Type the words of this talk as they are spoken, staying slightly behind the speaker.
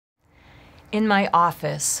In my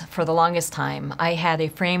office, for the longest time, I had a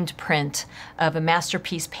framed print of a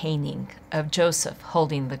masterpiece painting of Joseph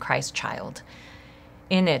holding the Christ child.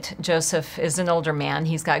 In it, Joseph is an older man.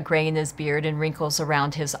 He's got gray in his beard and wrinkles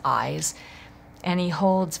around his eyes, and he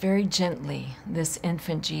holds very gently this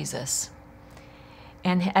infant Jesus.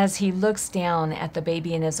 And as he looks down at the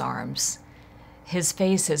baby in his arms, his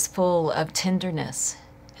face is full of tenderness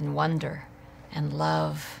and wonder and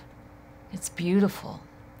love. It's beautiful.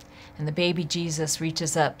 And the baby Jesus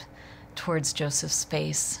reaches up towards Joseph's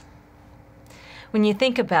face. When you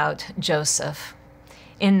think about Joseph,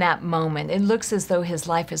 in that moment, it looks as though his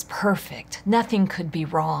life is perfect. Nothing could be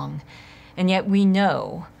wrong. And yet we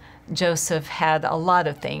know Joseph had a lot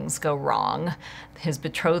of things go wrong. His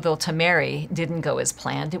betrothal to Mary didn't go as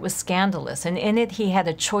planned. It was scandalous. And in it, he had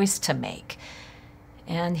a choice to make.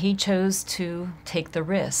 And he chose to take the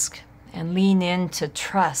risk and lean into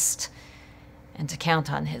trust and to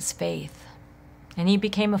count on his faith. And he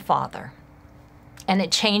became a father. And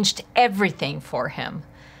it changed everything for him.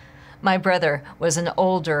 My brother was an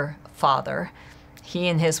older father. He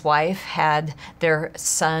and his wife had their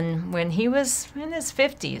son when he was in his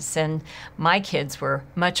 50s, and my kids were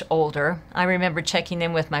much older. I remember checking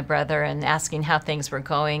in with my brother and asking how things were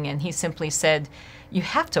going, and he simply said, "You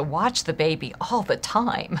have to watch the baby all the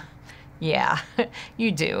time." Yeah,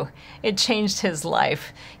 you do. It changed his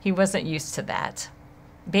life. He wasn't used to that.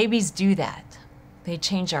 Babies do that. They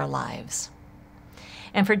change our lives.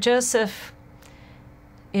 And for Joseph,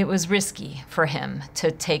 it was risky for him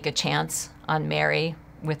to take a chance on Mary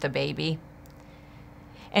with a baby.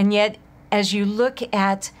 And yet, as you look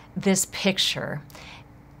at this picture,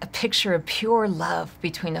 a picture of pure love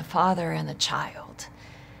between a father and a child,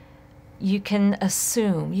 you can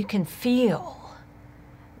assume, you can feel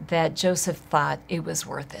that Joseph thought it was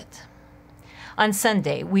worth it. On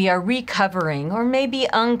Sunday, we are recovering or maybe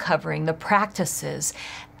uncovering the practices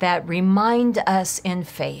that remind us in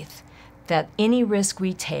faith that any risk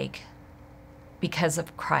we take because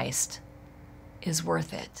of Christ is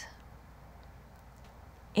worth it.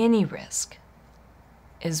 Any risk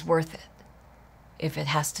is worth it if it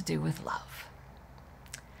has to do with love.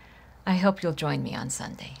 I hope you'll join me on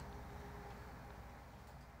Sunday.